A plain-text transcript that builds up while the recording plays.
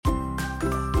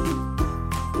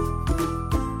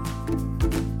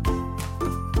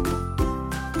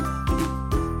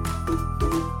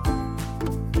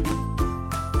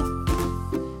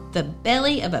the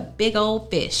belly of a big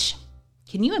old fish.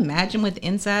 Can you imagine what the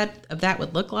inside of that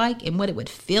would look like and what it would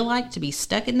feel like to be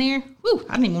stuck in there? Whew,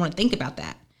 I don't even want to think about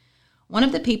that. One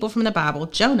of the people from the Bible,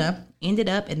 Jonah, ended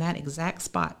up in that exact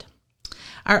spot.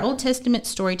 Our Old Testament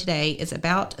story today is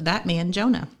about that man,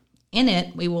 Jonah. In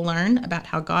it, we will learn about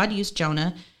how God used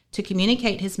Jonah to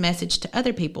communicate his message to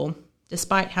other people,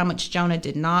 despite how much Jonah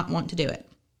did not want to do it.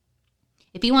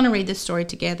 If you want to read this story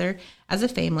together as a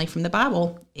family from the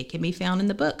Bible, it can be found in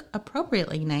the book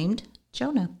appropriately named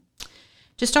Jonah.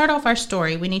 To start off our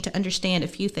story, we need to understand a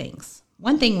few things.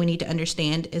 One thing we need to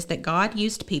understand is that God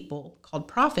used people called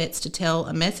prophets to tell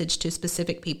a message to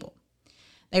specific people.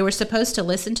 They were supposed to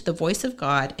listen to the voice of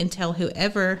God and tell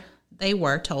whoever they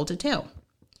were told to tell.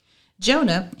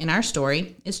 Jonah, in our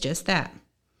story, is just that.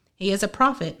 He is a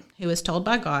prophet who was told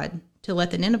by God to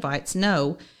let the Ninevites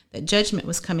know that judgment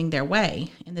was coming their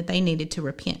way and that they needed to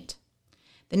repent.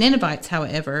 The Ninevites,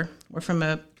 however, were from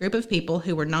a group of people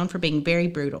who were known for being very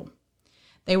brutal.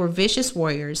 They were vicious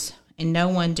warriors, and no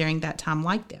one during that time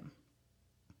liked them.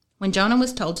 When Jonah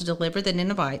was told to deliver the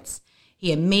Ninevites,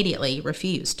 he immediately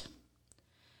refused.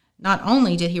 Not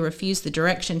only did he refuse the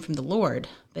direction from the Lord,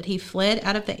 but he fled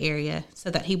out of the area so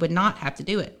that he would not have to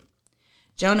do it.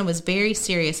 Jonah was very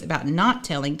serious about not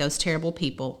telling those terrible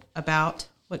people about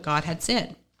what God had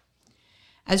said.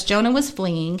 As Jonah was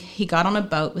fleeing, he got on a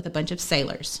boat with a bunch of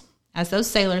sailors. As those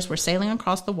sailors were sailing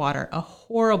across the water, a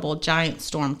horrible giant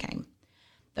storm came.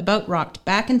 The boat rocked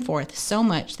back and forth so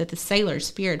much that the sailors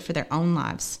feared for their own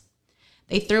lives.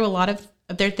 They threw a lot of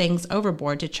their things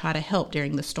overboard to try to help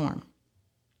during the storm.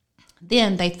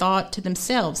 Then they thought to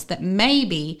themselves that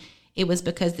maybe it was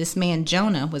because this man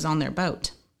Jonah was on their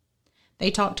boat.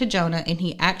 They talked to Jonah, and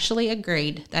he actually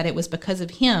agreed that it was because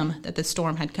of him that the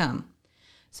storm had come.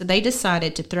 So they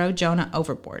decided to throw Jonah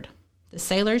overboard. The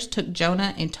sailors took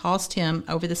Jonah and tossed him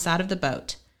over the side of the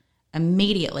boat.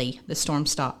 Immediately, the storm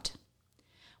stopped.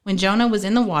 When Jonah was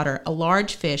in the water, a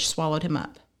large fish swallowed him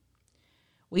up.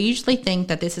 We usually think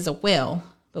that this is a whale,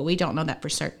 but we don't know that for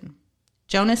certain.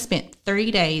 Jonah spent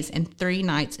 3 days and 3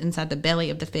 nights inside the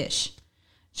belly of the fish.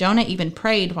 Jonah even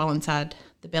prayed while inside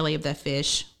the belly of the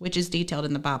fish, which is detailed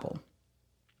in the Bible.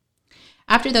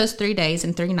 After those 3 days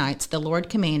and 3 nights, the Lord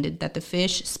commanded that the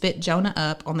fish spit Jonah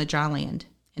up on the dry land,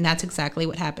 and that's exactly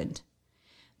what happened.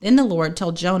 Then the Lord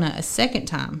told Jonah a second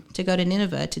time to go to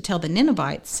Nineveh to tell the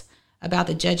Ninevites about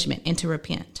the judgment and to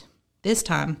repent. This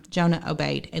time, Jonah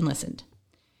obeyed and listened.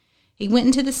 He went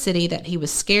into the city that he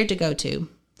was scared to go to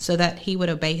so that he would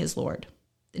obey his Lord.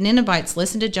 The Ninevites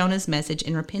listened to Jonah's message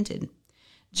and repented.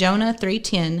 Jonah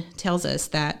 3:10 tells us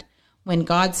that when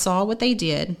God saw what they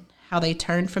did, how they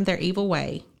turned from their evil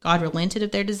way, God relented of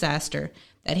their disaster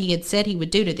that he had said he would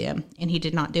do to them, and he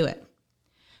did not do it.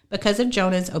 Because of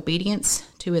Jonah's obedience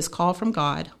to his call from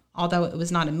God, although it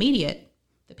was not immediate,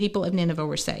 the people of Nineveh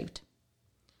were saved.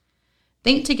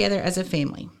 Think together as a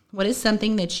family. What is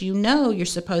something that you know you're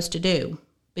supposed to do,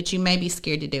 but you may be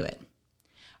scared to do it?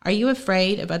 Are you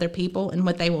afraid of other people and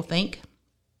what they will think?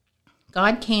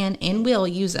 God can and will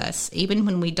use us even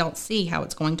when we don't see how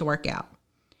it's going to work out.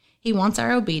 He wants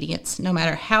our obedience, no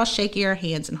matter how shaky our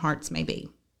hands and hearts may be.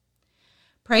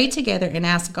 Pray together and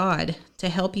ask God to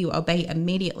help you obey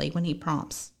immediately when he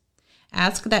prompts.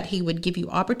 Ask that he would give you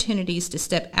opportunities to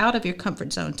step out of your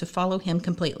comfort zone to follow him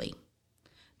completely.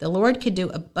 The Lord can do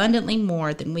abundantly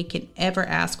more than we can ever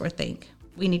ask or think.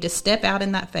 We need to step out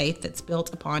in that faith that's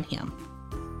built upon him.